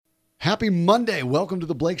Happy Monday. Welcome to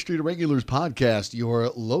the Blake Street Irregulars podcast, your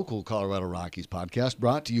local Colorado Rockies podcast,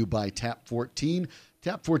 brought to you by Tap 14.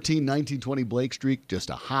 Tap 14, 1920 Blake Street, just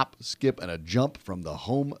a hop, skip, and a jump from the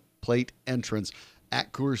home plate entrance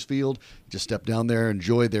at Coors Field. Just step down there,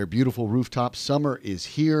 enjoy their beautiful rooftop. Summer is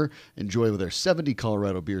here. Enjoy with their 70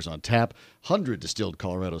 Colorado beers on tap, 100 distilled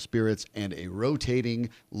Colorado spirits, and a rotating,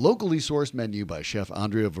 locally sourced menu by Chef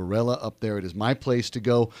Andrea Varela up there. It is my place to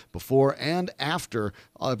go before and after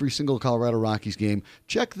every single Colorado Rockies game.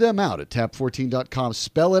 Check them out at tap14.com.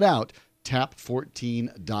 Spell it out,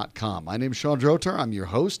 tap14.com. My name is Sean Drotar. I'm your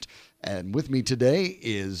host. And with me today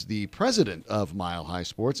is the president of Mile High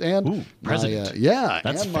Sports and president.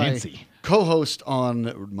 That's and fancy. My co-host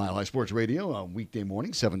on Mile High Sports Radio on weekday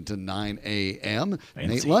morning, 7 to 9 a.m.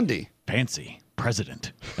 Nate Lundy. Fancy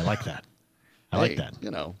president. I like that. I like that. You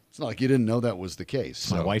know, it's not like you didn't know that was the case.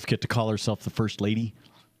 Does my wife get to call herself the first lady?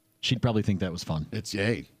 She'd probably think that was fun.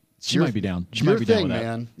 She might be down. She your might be down thing, with that.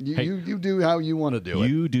 Man. You do how you want to do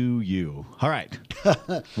it. You do you. All right.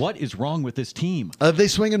 What is wrong with this team? They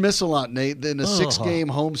swing and miss a lot, Nate. In a six-game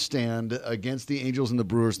homestand against the Angels and the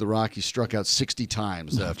Brewers, the Rockies struck out 60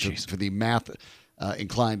 times for the math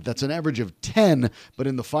inclined. That's an average of 10, but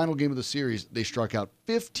in the final game of the series, they struck out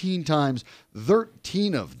 15 times,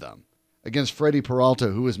 13 of them against Freddie Peralta,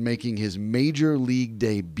 who is making his major league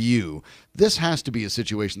debut. This has to be a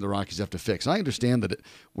situation the Rockies have to fix. I understand that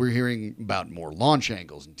we're hearing about more launch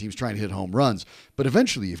angles and teams trying to hit home runs, but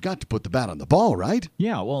eventually you've got to put the bat on the ball, right?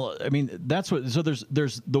 Yeah, well, I mean, that's what. So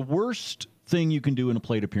there's the worst thing you can do in a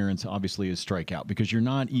plate appearance, obviously, is strike out, because you're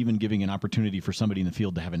not even giving an opportunity for somebody in the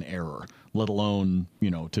field to have an error, let alone,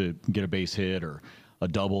 to get a base hit or a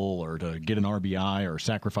double or to get an RBI or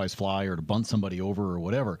sacrifice fly or to bunt somebody over or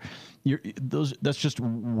whatever. That's just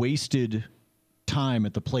wasted time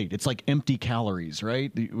at the plate. It's like empty calories,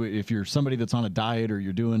 right? If you're somebody that's on a diet or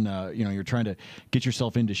you're doing, you're trying to get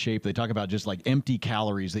yourself into shape, they talk about just like empty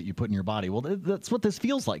calories that you put in your body. Well, that's what this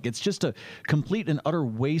feels like. It's just a complete and utter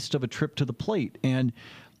waste of a trip to the plate. And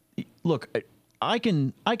look, I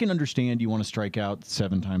can understand you want to strike out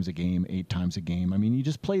 7 times a game, 8 times a game. I mean, you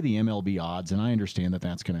just play the MLB odds, and I understand that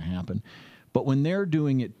that's going to happen. But when they're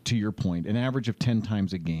doing it, to your point, an average of 10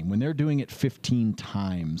 times a game, when they're doing it 15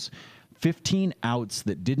 times, 15 outs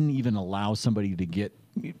that didn't even allow somebody to get,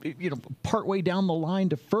 partway down the line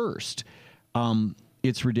to first,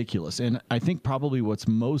 it's ridiculous. And I think probably what's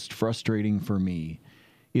most frustrating for me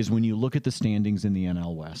is when you look at the standings in the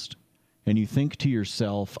NL West, and you think to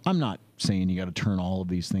yourself, I'm not saying you got to turn all of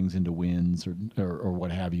these things into wins or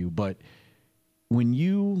what have you, but when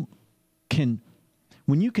you can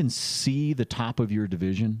see the top of your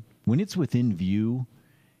division, when it's within view,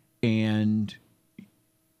 and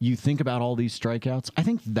you think about all these strikeouts, I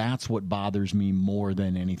think that's what bothers me more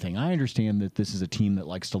than anything. I understand that this is a team that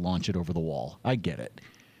likes to launch it over the wall. I get it.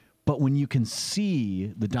 But when you can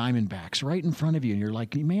see the Diamondbacks right in front of you and you're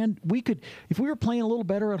like, man, if we were playing a little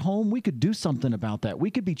better at home, we could do something about that.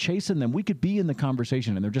 We could be chasing them. We could be in the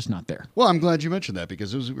conversation, and they're just not there. Well, I'm glad you mentioned that,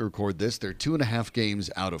 because as we record this, they're 2.5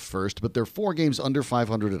 games out of first, but they're 4 games under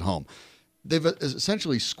 500 at home. They've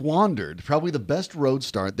essentially squandered probably the best road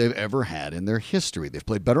start they've ever had in their history. They've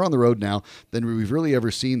played better on the road now than we've really ever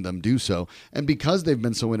seen them do so. And because they've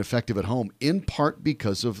been so ineffective at home, in part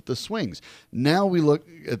because of the swings. Now we look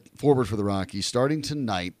forward for the Rockies. Starting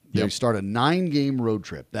tonight, they start a 9-game road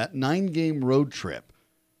trip. That 9-game road trip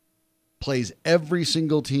plays every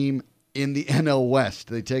single team in the NL West.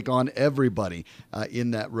 They take on everybody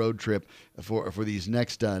in that road trip for these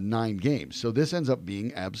next 9 games. So this ends up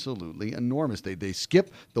being absolutely enormous. They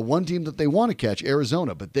skip the one team that they want to catch,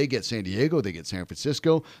 Arizona, but they get San Diego, they get San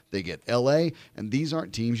Francisco, they get L.A., and these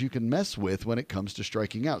aren't teams you can mess with when it comes to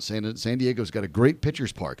striking out. San Diego's got a great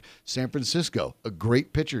pitcher's park. San Francisco, a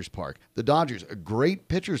great pitcher's park. The Dodgers, a great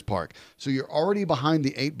pitcher's park. So you're already behind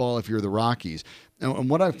the 8 ball if you're the Rockies. And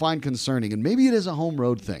what I find concerning, and maybe it is a home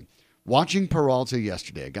road thing, watching Peralta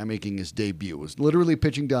yesterday, a guy making his debut, was literally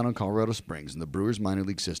pitching down on Colorado Springs in the Brewers minor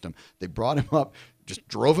league system. They brought him up, just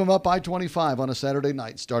drove him up I-25 on a Saturday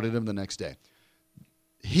night, started him the next day.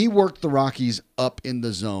 He worked the Rockies up in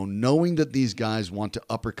the zone, knowing that these guys want to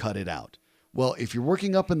uppercut it out. Well, if you're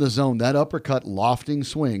working up in the zone, that uppercut lofting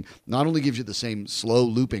swing not only gives you the same slow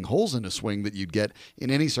looping holes in a swing that you'd get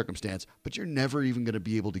in any circumstance, but you're never even going to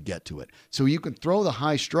be able to get to it. So you can throw the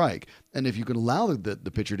high strike, and if you can allow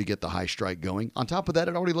the pitcher to get the high strike going, on top of that,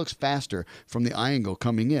 it already looks faster from the eye angle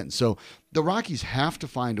coming in. So the Rockies have to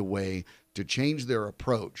find a way to change their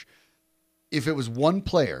approach. If it was one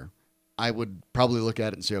player, I would probably look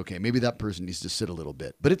at it and say, okay, maybe that person needs to sit a little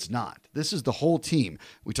bit. But it's not. This is the whole team.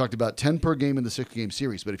 We talked about 10 per game in the 6-game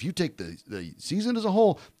series, but if you take the season as a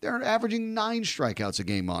whole, they're averaging 9 strikeouts a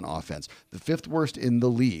game on offense, the 5th worst in the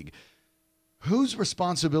league. Whose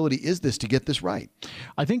responsibility is this to get this right?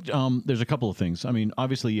 I think there's a couple of things. I mean,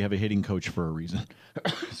 obviously you have a hitting coach for a reason.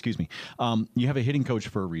 Excuse me. You have a hitting coach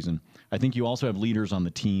for a reason. I think you also have leaders on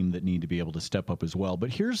the team that need to be able to step up as well.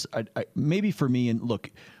 But here's maybe for me, and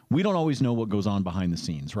look, we don't always know what goes on behind the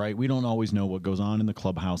scenes, right? We don't always know what goes on in the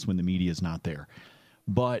clubhouse when the media is not there.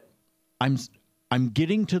 But I'm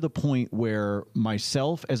getting to the point where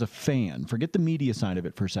myself as a fan, forget the media side of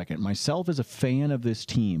it for a second, myself as a fan of this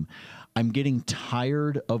team, I'm getting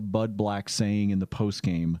tired of Bud Black saying in the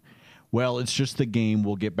postgame, well, it's just the game,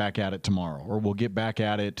 we'll get back at it tomorrow, or we'll get back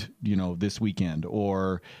at it, this weekend,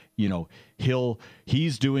 or,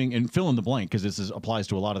 he's doing, and fill in the blank, because applies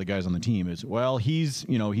to a lot of the guys on the team, is, well, he's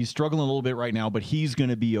struggling a little bit right now, but he's going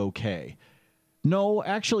to be okay. No,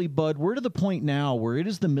 actually, Bud, we're to the point now where it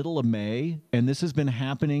is the middle of May, and this has been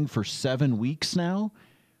happening for 7 weeks now.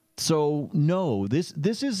 So, no, this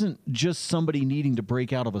isn't just somebody needing to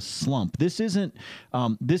break out of a slump. This isn't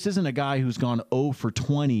a guy who's gone 0 for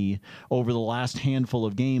 20 over the last handful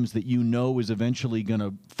of games that is eventually going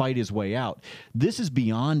to fight his way out. This is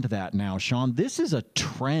beyond that now, Sean. This is a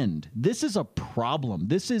trend. This is a problem.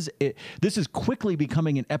 This is quickly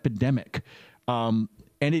becoming an epidemic. And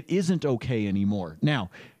it isn't okay anymore.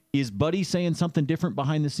 Now, is Buddy saying something different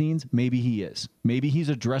behind the scenes? Maybe he is. Maybe he's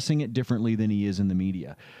addressing it differently than he is in the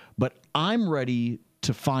media. But I'm ready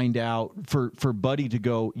to find out for Buddy to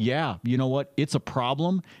go, yeah, you know what? It's a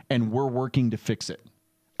problem, and we're working to fix it.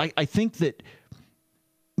 I think that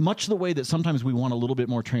much the way that sometimes we want a little bit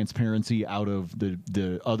more transparency out of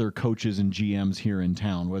the other coaches and GMs here in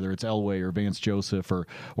town, whether it's Elway or Vance Joseph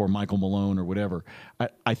or Michael Malone or whatever,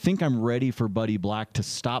 I think I'm ready for Buddy Black to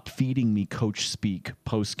stop feeding me coach speak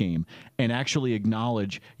post-game and actually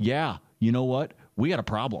acknowledge, yeah, you know what? We got a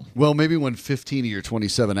problem. Well, maybe when 15 of your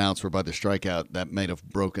 27 outs were by the strikeout, that might have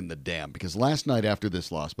broken the dam. Because last night after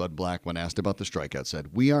this loss, Bud Black, when asked about the strikeout,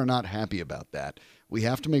 said, we are not happy about that. We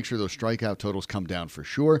have to make sure those strikeout totals come down for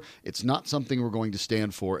sure. It's not something we're going to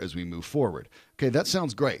stand for as we move forward. Okay, that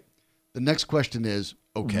sounds great. The next question is,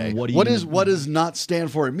 okay, what does not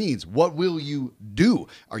stand for it means? What will you do?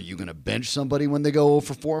 Are you going to bench somebody when they go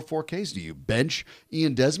 0 for 4 Ks? Do you bench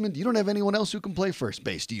Ian Desmond? You don't have anyone else who can play first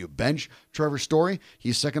base. Do you bench Trevor Story?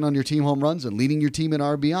 He's second on your team home runs and leading your team in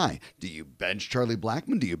RBI. Do you bench Charlie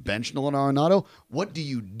Blackmon? Do you bench Nolan Arenado? What do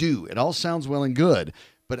you do? It all sounds well and good,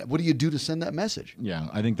 but what do you do to send that message? Yeah,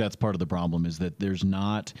 I think that's part of the problem is that there's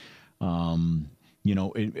not,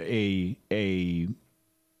 a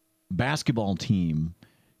basketball team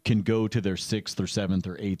can go to their 6th or 7th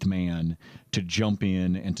or 8th man to jump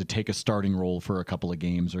in and to take a starting role for a couple of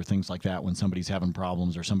games or things like that when somebody's having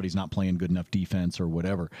problems or somebody's not playing good enough defense or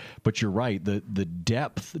whatever. But you're right, the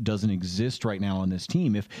depth doesn't exist right now on this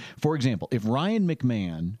team. If, for example, if Ryan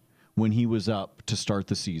McMahon, when he was up to start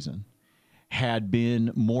the season, had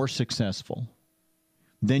been more successful,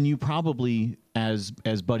 then you probably, as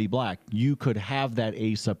Buddy Black, you could have that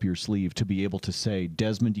ace up your sleeve to be able to say,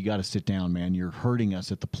 Desmond, you got to sit down, man. You're hurting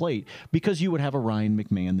us at the plate, because you would have a Ryan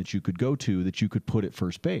McMahon that you could go to, that you could put at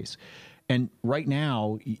first base. And right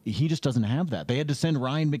now, he just doesn't have that. They had to send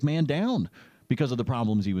Ryan McMahon down because of the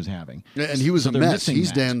problems he was having. And he was a mess.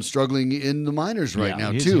 He's down struggling in the minors right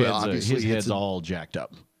now, too. Obviously, his head's all jacked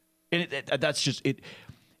up. And that's just it.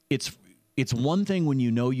 It's one thing when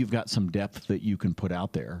you've got some depth that you can put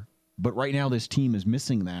out there, but right now this team is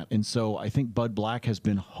missing that. And so I think Bud Black has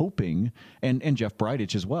been hoping, and Jeff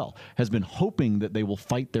Bridich as well, has been hoping that they will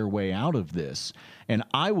fight their way out of this. And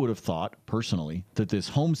I would have thought, personally, that this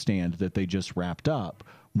homestand that they just wrapped up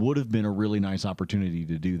would have been a really nice opportunity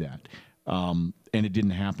to do that. And it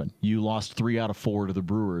didn't happen. You lost 3 out of 4 to the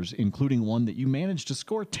Brewers, including one that you managed to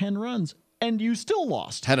score 10 runs. And you still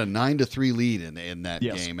lost. Had a 9-3 lead in that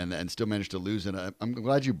game and still managed to lose. And I'm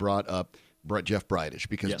glad you brought up Jeff Bridich,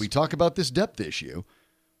 because we talk about this depth issue.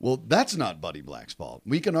 Well, that's not Buddy Black's fault.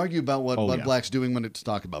 We can argue about what Bud Black's doing when it's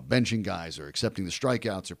talking about benching guys or accepting the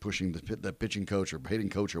strikeouts or pushing the pitching coach or hitting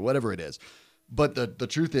coach or whatever it is. But the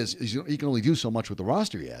truth is he can only do so much with the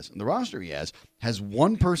roster he has. And the roster he has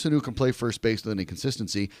one person who can play first base with any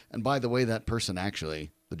consistency. And by the way, that person actually,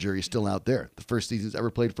 the jury's still out there. The first season's ever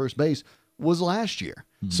played first base was last year.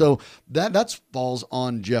 So that falls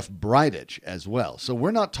on Jeff Bridich as well. So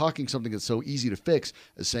we're not talking something that's so easy to fix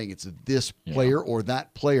as saying it's this player or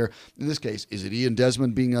that player. In this case, is it Ian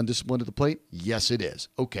Desmond being undisciplined at the plate? Yes, it is.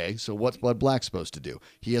 Okay, so what's Bud Black supposed to do?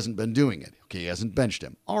 He hasn't been doing it. Okay, he hasn't benched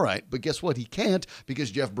him. All right, but guess what? He can't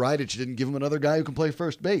because Jeff Bridich didn't give him another guy who can play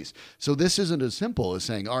first base. So this isn't as simple as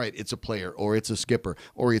saying, all right, it's a player or it's a skipper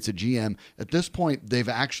or it's a GM. At this point, they've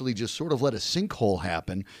actually just sort of let a sinkhole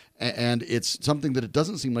happen, and it's something that it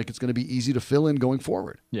doesn't seem like it's going to be easy to fill in going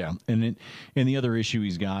forward. Yeah, and the other issue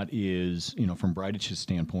he's got is, from Bridich's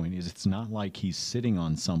standpoint, is it's not like he's sitting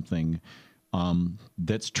on something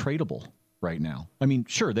that's tradable right now. I mean,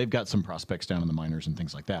 sure, they've got some prospects down in the minors and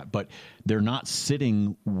things like that, but they're not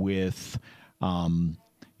sitting with,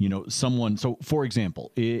 someone. So, for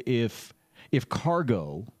example, if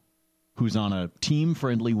Cargo, who's on a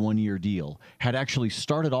team-friendly one-year deal, had actually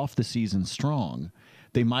started off the season strong,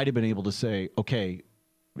 they might have been able to say, okay,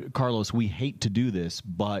 Carlos, we hate to do this,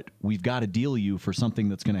 but we've got to deal you for something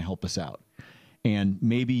that's going to help us out. And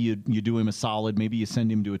maybe you do him a solid. Maybe you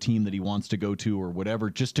send him to a team that he wants to go to or whatever,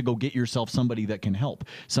 just to go get yourself somebody that can help,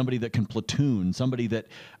 somebody that can platoon, somebody that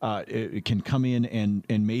can come in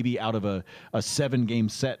and maybe out of a 7-game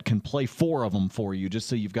set can play 4 of them for you, just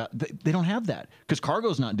so you've got. They don't have that because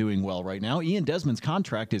Cargo's not doing well right now. Ian Desmond's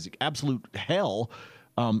contract is absolute hell.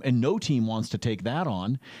 And no team wants to take that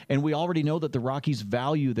on. And we already know that the Rockies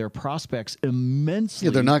value their prospects immensely.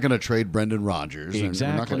 Yeah, they're not going to trade Brendan Rodgers. Exactly.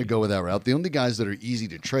 They're not going to go with that route. The only guys that are easy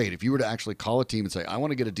to trade, if you were to actually call a team and say, I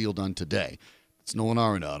want to get a deal done today, it's Nolan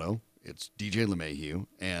Arenado, it's DJ LeMahieu,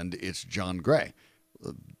 and it's John Gray.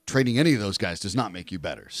 Trading any of those guys does not make you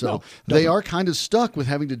better. So they are kind of stuck with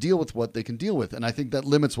having to deal with what they can deal with. And I think that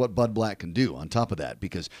limits what Bud Black can do on top of that,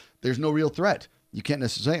 because there's no real threat. You can't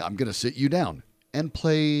necessarily say, I'm going to sit you down. And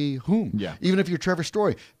play whom? Yeah. Even if you're Trevor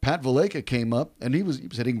Story, Pat Valleca came up and he was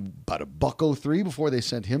hitting about $103 before they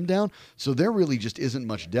sent him down. So there really just isn't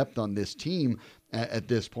much depth on this team at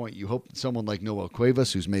this point. You hope that someone like Noel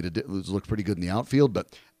Cuevas, who's looked pretty good in the outfield,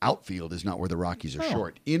 but outfield is not where the Rockies are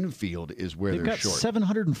short. Infield is where they're short. They've got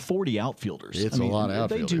 740 outfielders. It's a lot of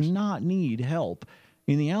outfielders. They do not need help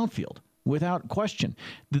in the outfield. Without question.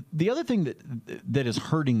 The other thing that is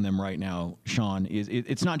hurting them right now, Sean, is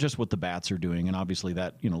it's not just what the bats are doing, and obviously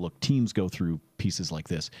that, look, teams go through pieces like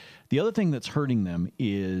this. The other thing that's hurting them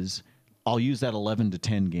is, I'll use that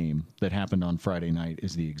 11-10 game that happened on Friday night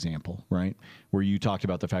as the example, right? Where you talked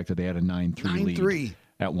about the fact that they had a 9-3 lead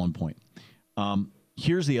at one point.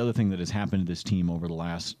 Here's the other thing that has happened to this team over the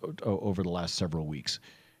last several weeks,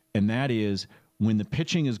 and that is, when the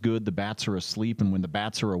pitching is good, the bats are asleep, and when the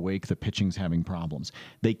bats are awake, the pitching's having problems.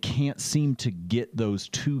 They can't seem to get those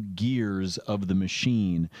two gears of the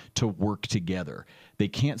machine to work together. They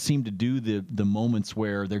can't seem to do the moments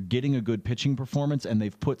where they're getting a good pitching performance and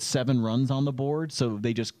they've put 7 runs on the board, so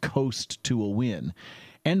they just coast to a win,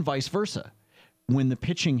 and vice versa. When the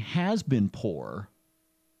pitching has been poor,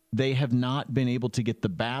 they have not been able to get the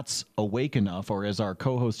bats awake enough, or as our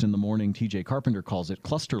co-host in the morning, TJ Carpenter, calls it,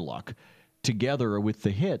 cluster luck, together with the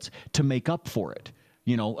hits to make up for it.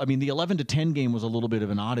 The 11-10 game was a little bit of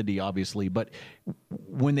an oddity, obviously, but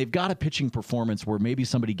when they've got a pitching performance where maybe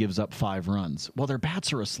somebody gives up 5 runs, well, their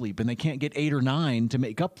bats are asleep and they can't get 8 or 9 to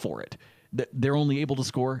make up for it. They're only able to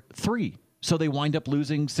score 3. So they wind up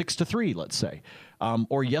losing 6-3, let's say.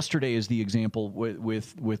 Or yesterday is the example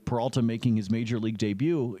with Peralta making his major league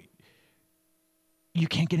debut. You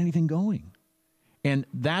can't get anything going. And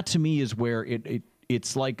that to me is where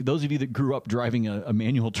it's like those of you that grew up driving a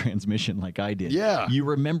manual transmission like I did. Yeah. You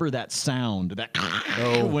remember that sound,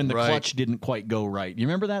 when the clutch didn't quite go right. You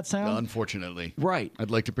remember that sound? Unfortunately. Right. I'd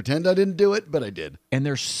like to pretend I didn't do it, but I did. And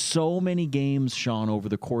there's so many games, Sean, over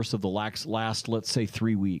the course of the last, let's say,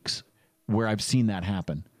 3 weeks, where I've seen that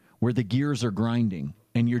happen, where the gears are grinding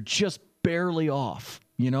and you're just barely off.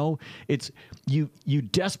 It's you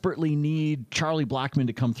desperately need Charlie Blackmon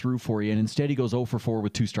to come through for you, and instead he goes 0 for 4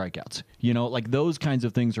 with 2 strikeouts. Like those kinds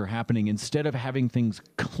of things are happening instead of having things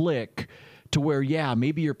click to where,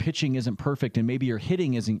 maybe your pitching isn't perfect and maybe your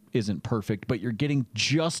hitting isn't perfect, but you're getting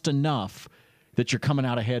just enough that you're coming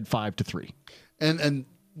out ahead 5-3. And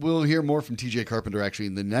we'll hear more from TJ Carpenter actually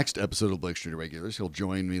in the next episode of Blake Street Irregulars. He'll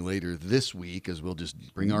join me later this week as we'll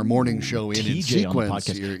just bring our morning show in TJ sequence. On the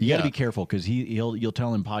podcast. Here. You got to be careful because you'll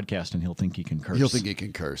tell him podcast and he'll think he can curse. He'll think he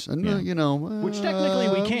can curse. And, which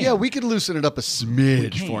technically we can. Yeah, we could loosen it up a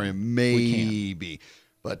smidge for him, maybe.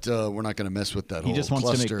 But we're not going to mess with that whole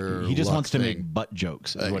cluster. He just wants to make butt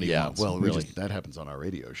jokes. Is what he wants. Well, really. That happens on our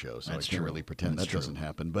radio show, so That's I can't true. really pretend That's that doesn't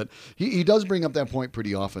happen. But he does bring up that point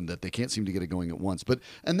pretty often that they can't seem to get it going at once.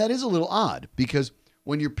 And that is a little odd because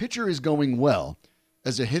when your pitcher is going well,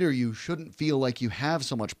 as a hitter, you shouldn't feel like you have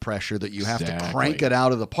so much pressure that you have to Exactly. crank it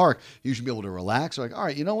out of the park. You should be able to relax. Like, all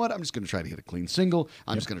right, you know what? I'm just going to try to hit a clean single.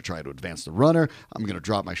 I'm just going to try to advance the runner. I'm going to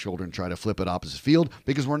drop my shoulder and try to flip it opposite field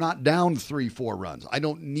because we're not down 3-4 runs. I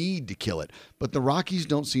don't need to kill it. But the Rockies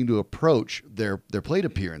don't seem to approach their plate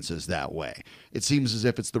appearances that way. It seems as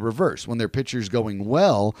if it's the reverse. When their pitcher's going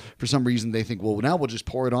well, for some reason they think, well, now we'll just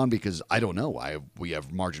pour it on because, I don't know, we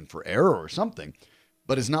have margin for error or something.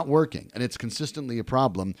 But it's not working, and it's consistently a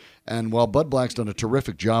problem. And while Bud Black's done a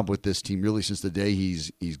terrific job with this team really since the day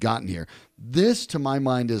he's gotten here, this, to my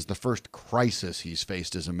mind, is the first crisis he's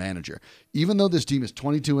faced as a manager. Even though this team is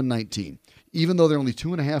 22-19, even though they're only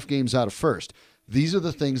 2.5 games out of first, these are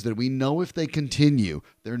the things that we know if they continue,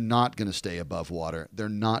 they're not going to stay above water. They're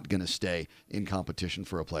not going to stay in competition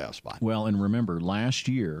for a playoff spot. Well, and remember, last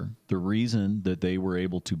year, the reason that they were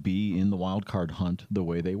able to be in the wild card hunt the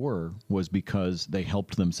way they were was because they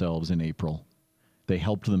helped themselves in April. They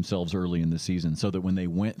helped themselves early in the season so that when they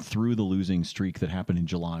went through the losing streak that happened in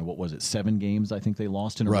July, what was it, 7 games I think they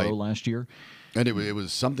lost in a row last year? And it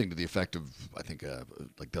was something to the effect of, I think,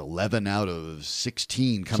 like the 11 out of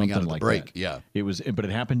 16 coming Something out of the like break. that. Yeah. But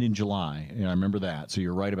it happened in July, and I remember that. So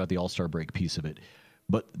you're right about the All-Star break piece of it.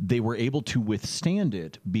 But they were able to withstand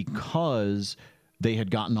it because they had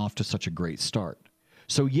gotten off to such a great start.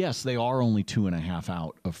 So, yes, they are only 2.5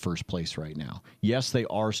 out of first place right now. Yes, they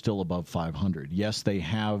are still above 500. Yes, they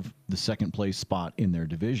have the second place spot in their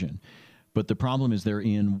division. But the problem is they're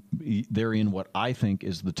in what I think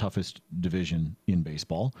is the toughest division in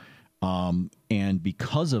baseball. And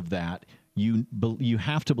because of that, you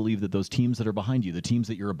have to believe that those teams that are behind you, the teams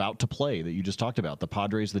that you're about to play, that you just talked about, the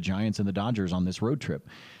Padres, the Giants, and the Dodgers on this road trip,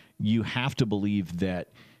 you have to believe that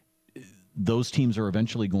those teams are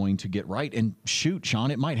eventually going to get right. And shoot,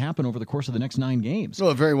 Sean, it might happen over the course of the next 9 games.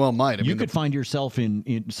 Well, it very well might. You could find yourself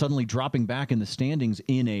in suddenly dropping back in the standings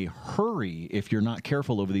in a hurry if you're not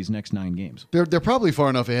careful over these next 9 games. They're probably far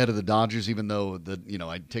enough ahead of the Dodgers, even though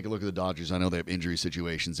I take a look at the Dodgers. I know they have injury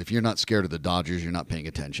situations. If you're not scared of the Dodgers, you're not paying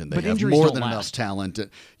attention. They have more than enough talent.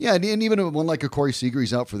 Yeah, and even one like a Corey Seager,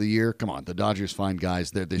 he's out for the year. Come on, the Dodgers find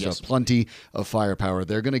guys. They have plenty of firepower.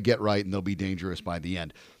 They're going to get right, and they'll be dangerous by the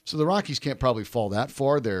end. So the Rockies can't probably fall that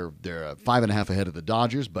far. They're 5.5 ahead of the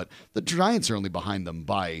Dodgers, but the Giants are only behind them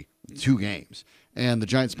by 2 games. And the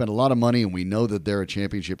Giants spent a lot of money, and we know that they're a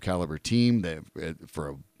championship caliber team.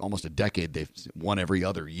 For almost a decade, they've won every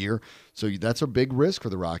other year. So that's a big risk for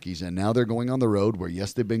the Rockies. And now they're going on the road where,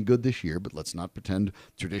 yes, they've been good this year, but let's not pretend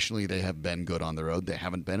traditionally they have been good on the road. They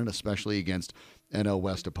haven't been, and especially against NL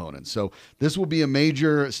West opponents. So this will be a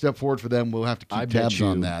major step forward for them. We'll have to keep tabs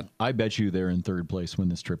on that. I bet you they're in 3rd place when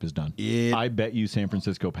this trip is done. I bet you San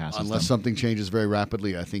Francisco passes Unless them. something changes very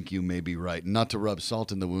rapidly, I think you may be right. Not to rub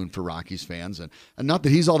salt in the wound for Rockies fans, and not that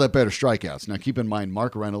he's all that better strikeouts. Now, keep in mind,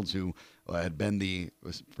 Mark Reynolds, who had been the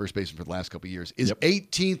first baseman for the last couple of years, is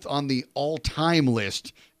 18th on the all-time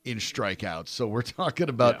list in strikeouts. So we're talking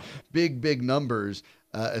about big numbers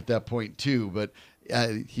at that point, too. But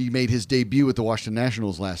he made his debut with the Washington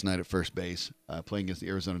Nationals last night at first base, playing against the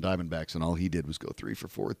Arizona Diamondbacks, and all he did was go 3 for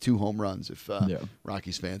 4 with 2 home runs. If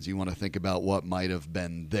Rockies fans, you want to think about what might have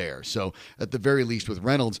been there. So at the very least with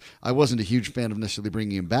Reynolds, I wasn't a huge fan of necessarily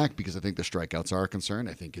bringing him back because I think the strikeouts are a concern.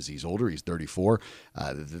 I think as he's older, he's 34,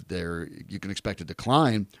 you can expect a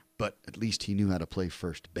decline, but at least he knew how to play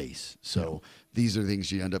first base. So these are things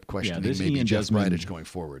you end up questioning maybe Jeff Bridich going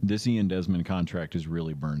forward. This Ian Desmond contract is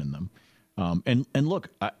really burning them. And look,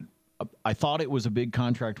 I thought it was a big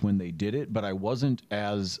contract when they did it, but I wasn't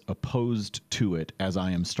as opposed to it as I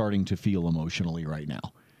am starting to feel emotionally right now.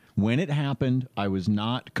 When it happened, I was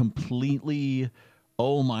not completely,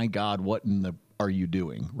 oh my God, what in the are you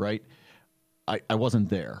doing, right? I wasn't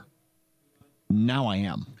there. Now I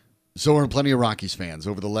am. So are plenty of Rockies fans.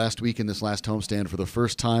 Over the last week in this last homestand, for the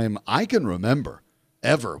first time I can remember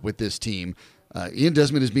ever with this team, Ian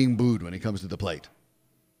Desmond is being booed when he comes to the plate.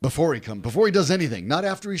 Before he does anything, not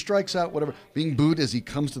after he strikes out, whatever, being booed as he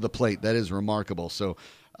comes to the plate. That is remarkable. So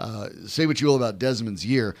say what you will about Desmond's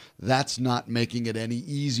year, that's not making it any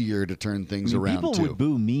easier to turn things around, people too. Would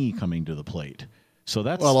boo me coming to the plate. So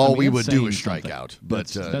that's all we would do is strike out. But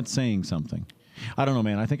that's saying something. I don't know,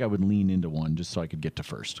 man. I think I would lean into one just so I could get to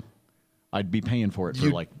first. I'd be paying for it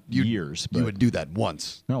for years. But you would do that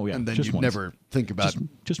once. Oh, yeah. And then just you'd once. never think about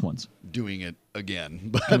just once doing it again.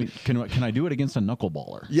 But can I do it against a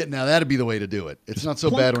knuckleballer? Yeah, now that'd be the way to do it. It's not so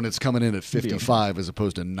bad when it's coming in at 55 as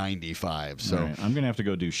opposed to 95. So right. I'm going to have to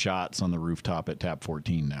go do shots on the rooftop at Tap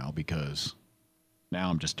 14 now because now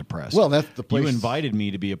I'm just depressed. Well, that's the place. You invited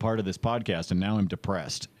me to be a part of this podcast, and now I'm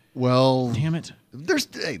depressed. Well, damn it.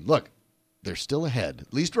 Hey, look. they're still ahead.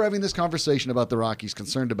 At least we're having this conversation about the Rockies,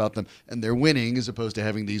 concerned about them, and they're winning as opposed to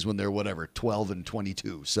having these when they're, 12 and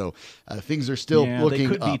 22. So things are still looking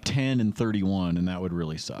up. They could be 10 and 31, and that would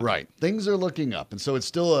really suck. Right. Things are looking up. And so it's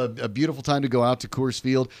still a beautiful time to go out to Coors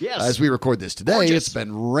Field. Yes. As we record this today, Gorgeous. it's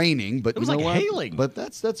been raining. But It was you know like what? hailing. But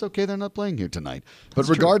that's okay. They're not playing here tonight. But That's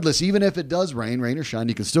regardless, even if it does rain or shine,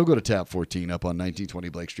 you can still go to Tap 14 up on 1920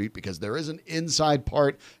 Blake Street because there is an inside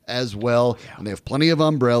part as well. Yeah. And they have plenty of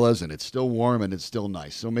umbrellas, and it's still warm, and it's still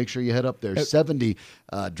nice. So make sure you head up there. 70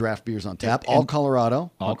 draft beers on tap, all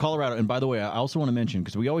Colorado. All Colorado. And by the way, I also want to mention,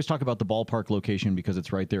 because we always talk about the ballpark location because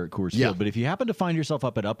it's right there at Coors Yeah. Field. But if you happen to find yourself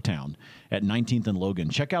up at Uptown at 19th and Logan,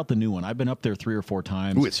 check out the new one. I've been up there 3 or 4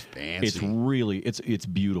 times. Ooh, it's fancy. It's really, it's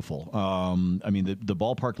beautiful. I mean, the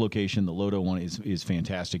ballpark location, the Lodo one is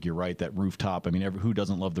fantastic. You're right, that rooftop. I mean, who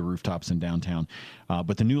doesn't love the rooftops in downtown?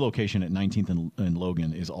 But the new location at 19th and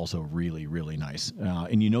Logan is also really, really nice.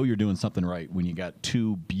 And you know you're doing something right when you got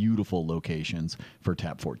 2 beautiful locations for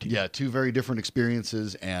Tap 14. Yeah, 2 very different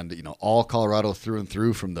experiences, and all Colorado through and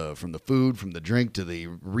through, from the food, from the drink, to the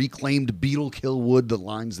reclaimed beetle kill wood that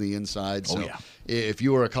lines the inside. So yeah. If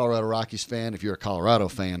you are a Colorado Rockies fan, if you're a Colorado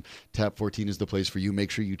fan, Tap 14 is the place for you.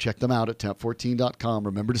 Make sure you check them out at tap14.com.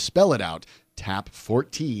 Remember to spell it out,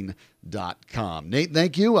 tap14.com. Nate,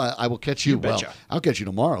 thank you. I will catch you. I'll catch you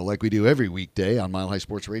tomorrow, like we do every weekday on Mile High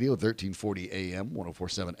Sports Radio, 1340 AM,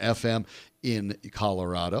 104.7 FM in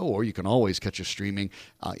Colorado. Or you can always catch us streaming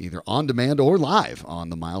either on demand or live on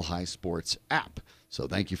the Mile High Sports app. So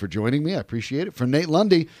thank you for joining me. I appreciate it. For Nate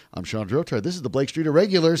Lundy, I'm Sean Drotar. This is the Blake Street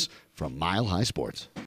Irregulars from Mile High Sports.